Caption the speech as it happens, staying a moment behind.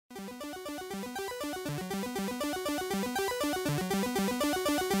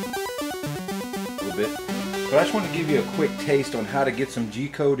it, but I just want to give you a quick taste on how to get some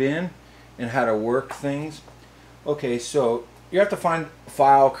G-code in and how to work things. Okay, so you have to find a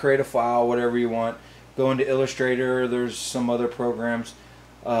file, create a file, whatever you want. Go into Illustrator, there's some other programs,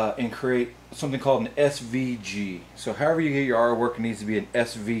 and create something called an SVG. So however you get your artwork, it needs to be an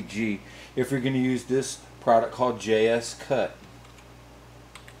SVG if you're going to use this product called JScut.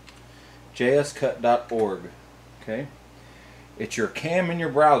 JScut.org. Okay, it's your cam in your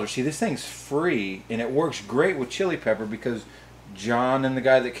browser. See, this thing's free and it works great with Chilipeppr because John and the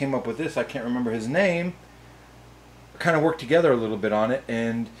guy that came up with this, I can't remember his name, kind of worked together a little bit on it.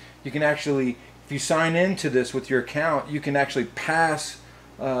 And you can actually, if you sign into this with your account, you can actually pass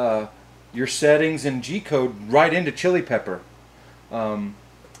your settings and G-code right into Chilipeppr,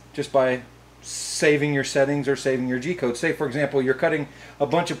 just by saving your settings or saving your G-code. Say for example you're cutting a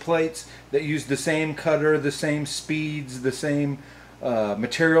bunch of plates that use the same cutter, the same speeds, the same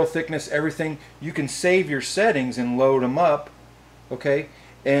material thickness, everything. You can save your settings and load them up, okay,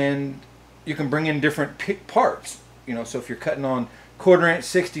 and you can bring in different parts, you know. So if you're cutting on 1/4 inch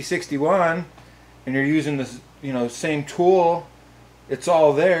 60-61 and you're using this, you know, same tool, it's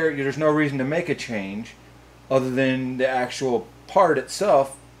all there. There's no reason to make a change other than the actual part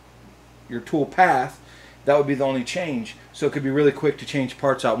itself, your tool path. That would be the only change. So it could be really quick to change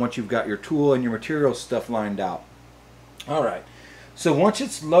parts out once you've got your tool and your material stuff lined out. Alright, so once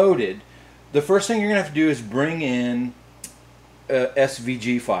it's loaded, the first thing you're going to have to do is bring in a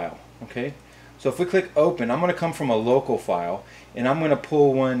SVG file. Okay, so if we click open, I'm going to come from a local file and I'm going to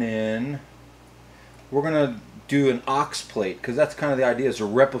pull one in. We're going to do an aux plate because that's kind of the idea, is to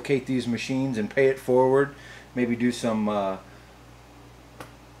replicate these machines and pay it forward. Maybe do some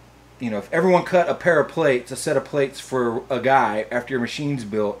you know, if everyone cut a pair of plates, a set of plates for a guy after your machine's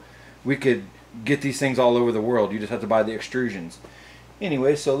built, we could get these things all over the world. You just have to buy the extrusions.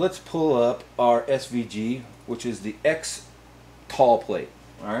 Anyway, so let's pull up our SVG, which is the X tall plate.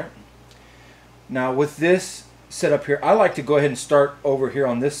 Alright. Now with this set up here, I like to go ahead and start over here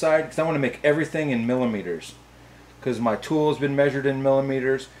on this side because I want to make everything in millimeters. Because my tool has been measured in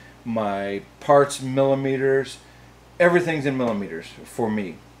millimeters, my parts millimeters, everything's in millimeters for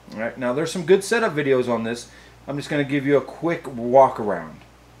me. Alright, now there's some good setup videos on this. I'm just going to give you a quick walk around.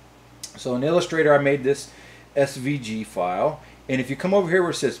 So in Illustrator I made this SVG file, and if you come over here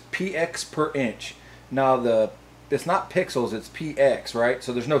where it says px per inch, now it's not pixels, it's px, right?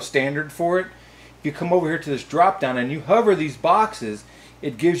 So there's no standard for it. If you come over here to this drop down and you hover these boxes,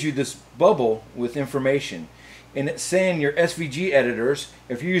 it gives you this bubble with information. And it's saying your SVG editors,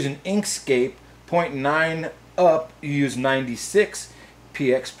 if you're using Inkscape 0.9 up, you use 96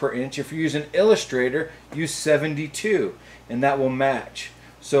 px per inch. If you're using Illustrator, use 72, and that will match.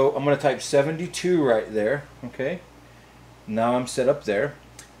 So I'm going to type 72 right there. Okay, now I'm set up there,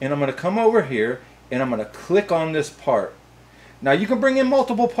 and I'm going to come over here and I'm going to click on this part. Now you can bring in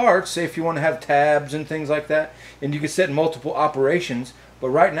multiple parts, say if you want to have tabs and things like that, and you can set multiple operations, but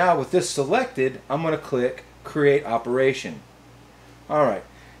right now with this selected, I'm going to click create operation. Alright,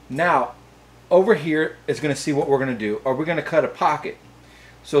 now over here it's going to see what we're going to do. Are we going to cut a pocket?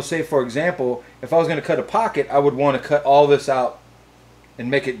 So say for example, if I was going to cut a pocket, I would want to cut all this out and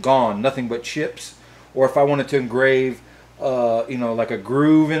make it gone, nothing but chips. Or if I wanted to engrave you know, like a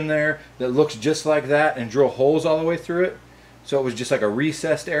groove in there that looks just like that and drill holes all the way through it, so it was just like a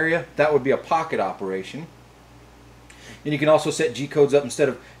recessed area, that would be a pocket operation. And you can also set G-codes up. Instead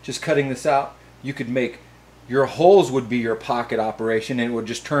of just cutting this out, you could make your holes would be your pocket operation, and it would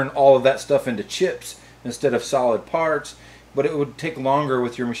just turn all of that stuff into chips instead of solid parts. But it would take longer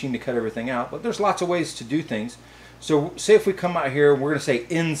with your machine to cut everything out. But there's lots of ways to do things. So say if we come out here, we're going to say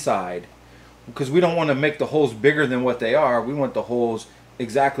inside, because we don't want to make the holes bigger than what they are. We want the holes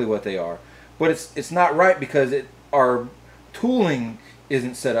exactly what they are. But it's not right because our tooling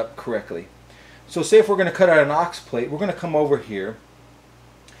isn't set up correctly. So say if we're going to cut out an aux plate, we're going to come over here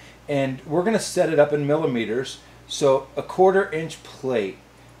and we're going to set it up in millimeters. So a 1/4 inch plate,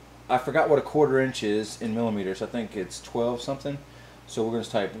 I forgot what a 1/4 inch is in millimeters. I think it's 12 something. So we're going to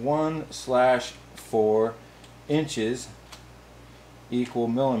type 1/4 inches equal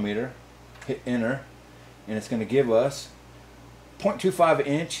millimeter. Hit enter, and it's going to give us 0.25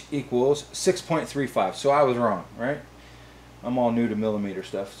 inch equals 6.35. So I was wrong, right? I'm all new to millimeter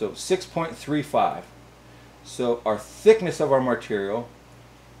stuff. So 6.35. So our thickness of our material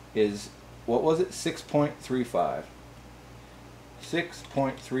is, what was it? 6.35.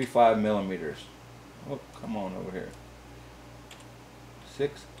 6.35 millimeters. Oh, come on over here.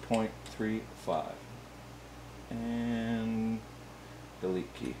 6.35. And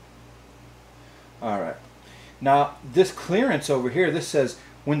delete key. Alright. Now this clearance over here, this says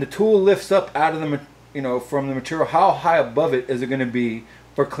when the tool lifts up out of the from the material, how high above it is it going to be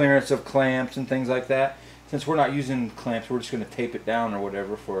for clearance of clamps and things like that. Since we're not using clamps, we're just going to tape it down or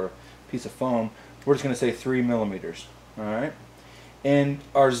whatever for a piece of foam. We're just going to say 3 millimeters. All right. And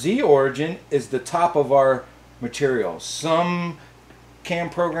our Z origin is the top of our material. Some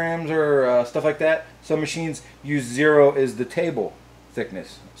CAM programs or stuff like that, some machines use 0 as the table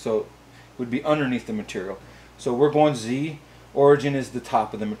thickness, so it would be underneath the material. So we're going Z origin is the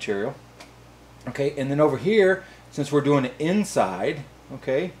top of the material. Okay, and then over here, since we're doing it inside,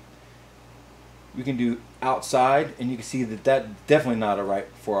 okay, we can do outside, and you can see that that's definitely not a right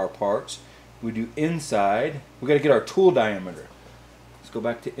for our parts. We do inside. We got to get our tool diameter. Let's go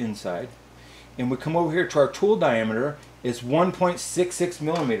back to inside, and we come over here to our tool diameter. It's 1.66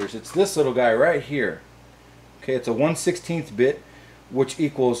 millimeters. It's this little guy right here. Okay, it's a 1/16 bit, which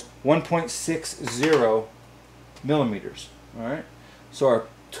equals 1.60 millimeters. All right. So our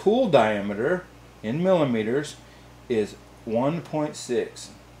tool diameter in millimeters is 1.6.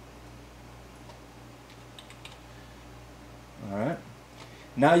 All right.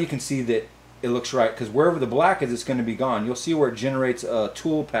 Now you can see that it looks right, because wherever the black is, it's going to be gone. You'll see where it generates a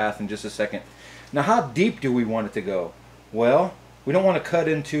tool path in just a second. Now, how deep do we want it to go? Well, we don't want to cut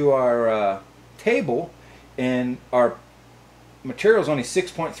into our table, and our material is only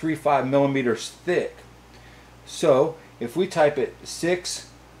 6.35 millimeters thick. So if we type it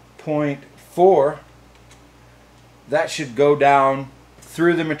 6.4, that should go down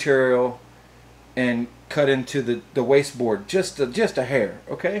through the material and cut into the wasteboard just a hair.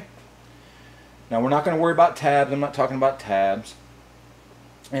 Okay. Now we're not going to worry about tabs. I'm not talking about tabs.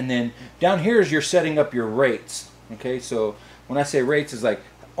 And then down here is you're setting up your rates. Okay, so when I say rates, is like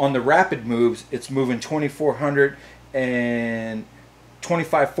on the rapid moves, it's moving 2400 and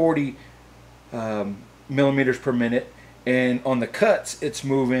 2540 millimeters per minute, and on the cuts, it's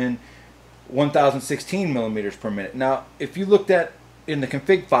moving 1016 millimeters per minute. Now, if you looked at in the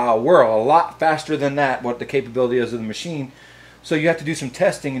config file, we're a lot faster than that, what the capability is of the machine. So you have to do some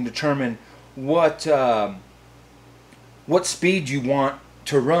testing and determine what speed you want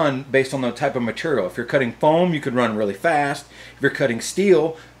to run based on the type of material. If you're cutting foam, you could run really fast. If you're cutting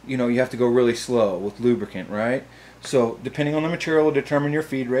steel, you have to go really slow with lubricant, right? So depending on the material, determine your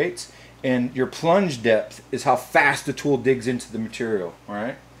feed rates, and your plunge depth is how fast the tool digs into the material, all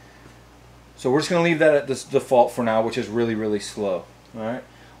right? So we're just going to leave that at this default for now, which is really, really slow, all right?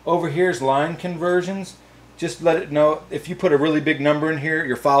 Over here is line conversions. Just let it know, if you put a really big number in here,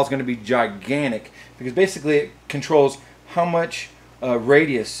 your file is going to be gigantic, because basically it controls how much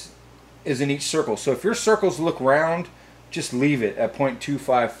radius is in each circle. So if your circles look round, just leave it at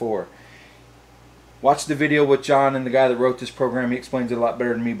 0.254. Watch the video with John and the guy that wrote this program. He explains it a lot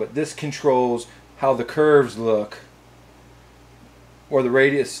better than me, but this controls how the curves look or the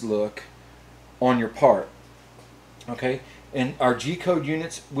radius look on your part. Okay, and our G-code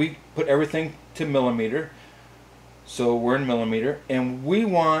units, we put everything to millimeter, so we're in millimeter, and we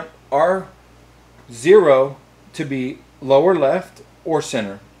want our 0 to be lower left or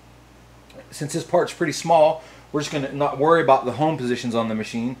center. Since this part's pretty small, we're just going to not worry about the home positions on the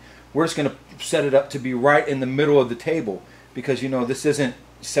machine. We're just going to set it up to be right in the middle of the table, because this isn't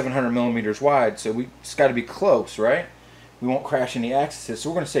 700 millimeters wide, so it's got to be close, right? We won't crash any axes. So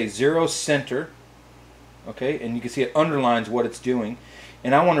we're going to say 0 center, okay, and you can see it underlines what it's doing.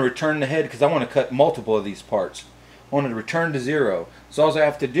 And I want to return the head because I want to cut multiple of these parts. I want to return to 0. So all I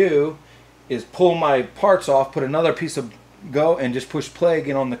have to do is pull my parts off, put another piece of go, and just push play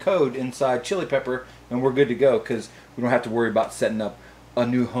again on the code inside Chilipeppr, and we're good to go, because we don't have to worry about setting up a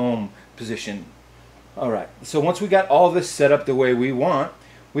new home position. Alright, so once we got all this set up the way we want,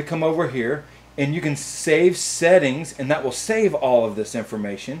 we come over here and you can save settings, and that will save all of this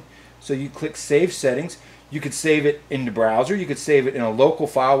information. So you click Save Settings. You could save it in the browser, you could save it in a local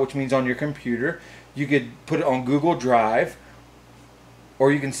file, which means on your computer. You could put it on Google Drive,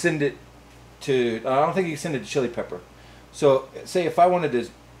 or you can send it to, I don't think you can send it to Chilipeppr. So say if I wanted to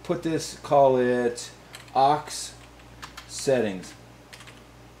put this, call it OX Settings,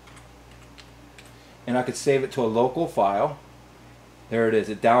 and I could save it to a local file. There it is.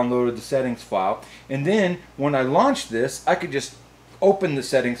 It downloaded the settings file. And then when I launch this, I could just open the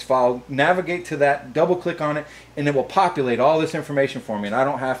settings file, navigate to that, double click on it, and it will populate all this information for me, and I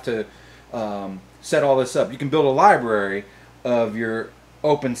don't have to set all this up. You can build a library of your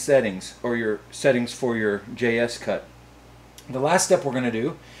open settings, or your settings for your JScut. The last step we're going to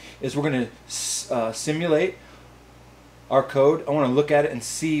do is we're going to simulate our code. I want to look at it and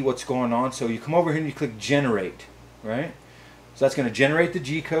see what's going on. So you come over here and you click Generate, right? So that's going to generate the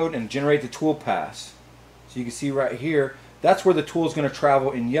G code and generate the tool paths. So you can see right here that's where the tool is going to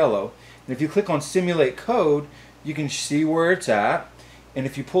travel in yellow. And if you click on simulate code, you can see where it's at. And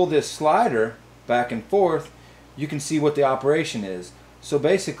if you pull this slider back and forth, you can see what the operation is. So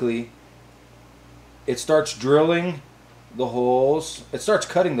basically, it starts drilling the holes. It starts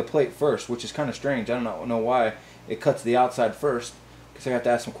cutting the plate first, which is kind of strange. I don't know why it cuts the outside first, because I have to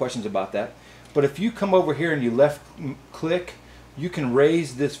ask some questions about that. But if you come over here and you left click, you can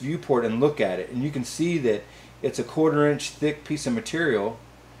raise this viewport and look at it, and you can see that it's a 1/4 inch thick piece of material,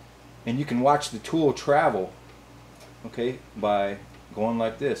 and you can watch the tool travel, okay, by going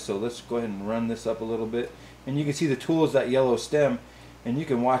like this. So let's go ahead and run this up a little bit, and you can see the tool is that yellow stem, and you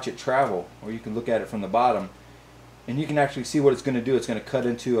can watch it travel, or you can look at it from the bottom, and you can actually see what it's going to do. It's going to cut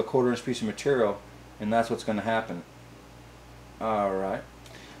into a 1/4 inch piece of material, and that's what's going to happen. Alright.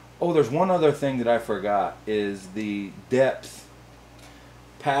 Oh, there's one other thing that I forgot, is the depth,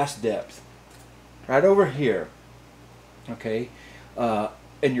 pass depth. Right over here, okay,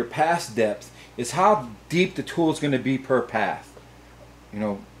 and your pass depth is how deep the tool is going to be per path, you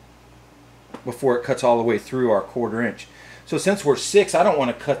know, before it cuts all the way through our 1/4 inch. So since we're 6, I don't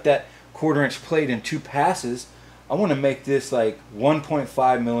want to cut that 1/4 inch plate in 2 passes. I want to make this like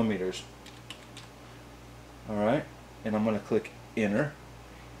 1.5 millimeters. Alright, and I'm going to click enter.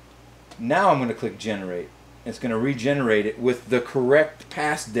 Now I'm going to click generate. It's going to regenerate it with the correct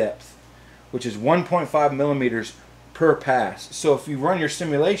pass depth, which is 1.5 millimeters per pass. So if you run your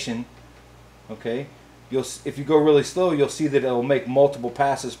simulation, okay, if you go really slow, you'll see that it'll make multiple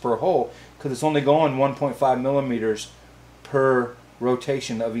passes per hole, because it's only going 1.5 millimeters per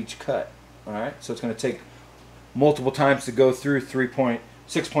rotation of each cut. Alright, so it's going to take multiple times to go through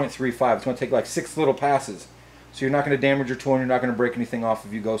 6.35. It's going to take like 6 little passes. So you're not going to damage your tool, and you're not going to break anything off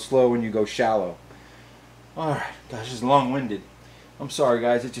if you go slow and you go shallow. Alright, gosh, this is long-winded. I'm sorry,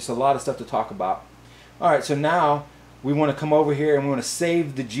 guys. It's just a lot of stuff to talk about. Alright, so now we want to come over here and we want to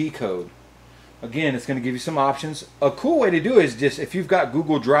save the G code. Again, it's going to give you some options. A cool way to do it is just, if you've got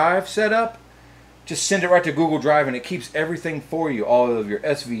Google Drive set up, just send it right to Google Drive, and it keeps everything for you. All of your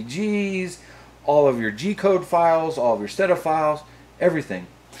SVGs, all of your G-code files, all of your setup files, everything.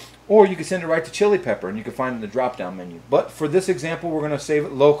 Or you can send it right to Chilipeppr, and you can find it in the drop-down menu. But for this example, we're going to save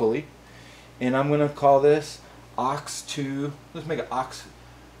it locally. And I'm going to call this OX2. Let's make it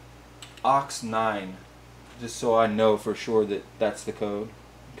OX9, just so I know for sure that that's the code.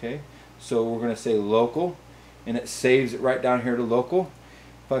 Okay, so we're going to say local, and it saves it right down here to local.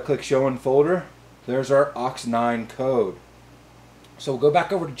 If I click show in folder, there's our OX9 code. So we'll go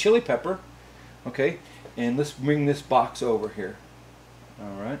back over to Chilipeppr, okay, and let's bring this box over here.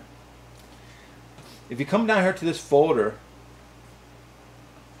 All right. If you come down here to this folder,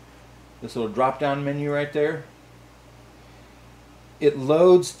 this little drop-down menu right there, it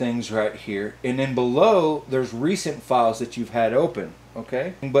loads things right here, and then below there's recent files that you've had open,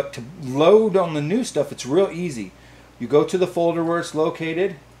 okay? But to load on the new stuff, it's real easy. You go to the folder where it's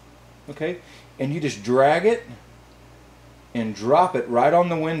located, okay, and you just drag it and drop it right on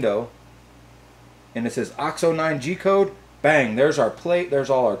the window, and it says OX09 G code. Bang, there's our plate, there's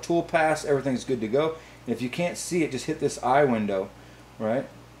all our tool paths, everything's good to go. And if you can't see it, just hit this eye window, right?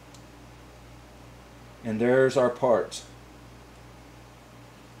 And there's our parts.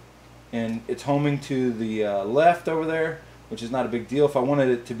 And it's homing to the left over there, which is not a big deal. If I wanted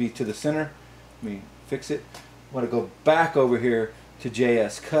it to be to the center, let me fix it. I want to go back over here to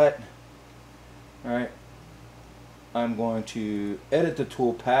JScut. Alright. I'm going to edit the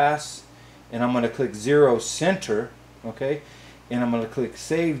tool paths, and I'm going to click 0 center. Okay, and I'm going to click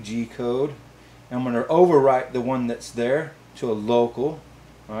Save G Code, and I'm going to overwrite the one that's there to a local.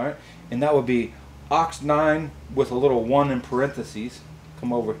 Alright, and that would be OX9 with a little 1 in parentheses.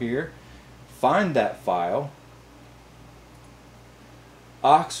 Come over here, find that file,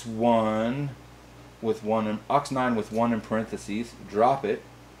 OX9 with 1 in parentheses, drop it,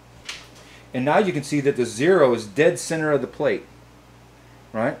 and now you can see that the 0 is dead center of the plate.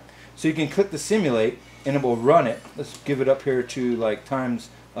 Right, so you can click the simulate, and it will run it. Let's give it up here to like times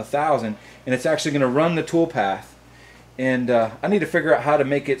 1,000, and it's actually going to run the tool path. And I need to figure out how to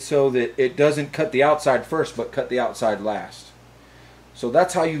make it so that it doesn't cut the outside first, but cut the outside last. So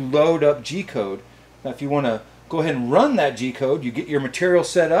that's how you load up G code. Now if you want to go ahead and run that G code, you get your material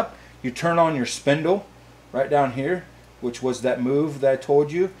set up, you turn on your spindle right down here, which was that move that I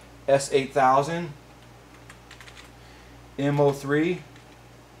told you, S8000 MO3.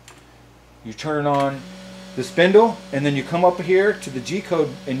 You turn on the spindle, and then you come up here to the G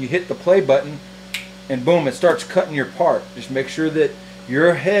code and you hit the play button, and boom, it starts cutting your part. Just make sure that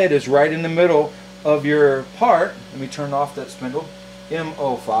your head is right in the middle of your part. Let me turn off that spindle.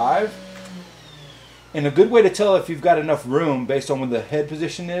 MO5. And a good way to tell if you've got enough room based on where the head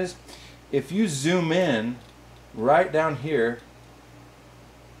position is, if you zoom in right down here,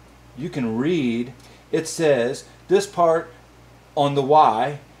 you can read, it says this part on the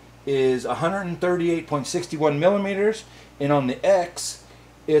Y is 138.61 millimeters, and on the X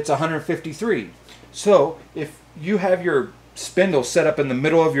it's 153. So if you have your spindle set up in the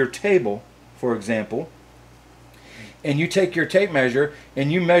middle of your table, for example, and you take your tape measure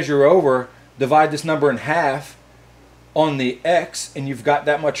and you measure over, divide this number in half on the X, and you've got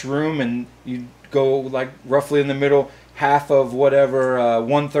that much room, and you go like roughly in the middle, half of whatever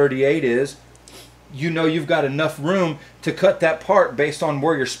 138 is, you know you've got enough room to cut that part based on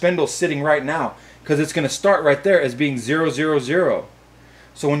where your spindle's sitting right now, because it's going to start right there as being 0, 0, 0.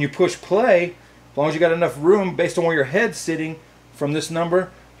 So when you push play, as long as you got enough room based on where your head's sitting from this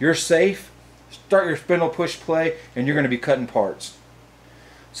number, you're safe. Start your spindle, push play, and you're going to be cutting parts.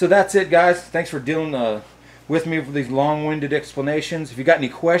 So that's it, guys. Thanks for dealing with me for these long-winded explanations. If you got any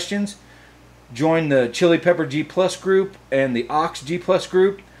questions, join the Chilipeppr G Plus group and the OX G Plus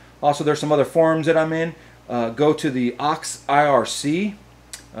group. Also, there's some other forums that I'm in. Go to the OX IRC,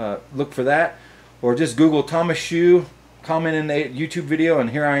 look for that, or just Google Thomas Shue, comment in the YouTube video,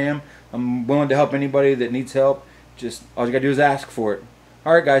 and here I am. I'm willing to help anybody that needs help. Just all you gotta do is ask for it.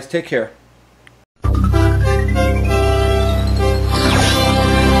 All right, guys, take care.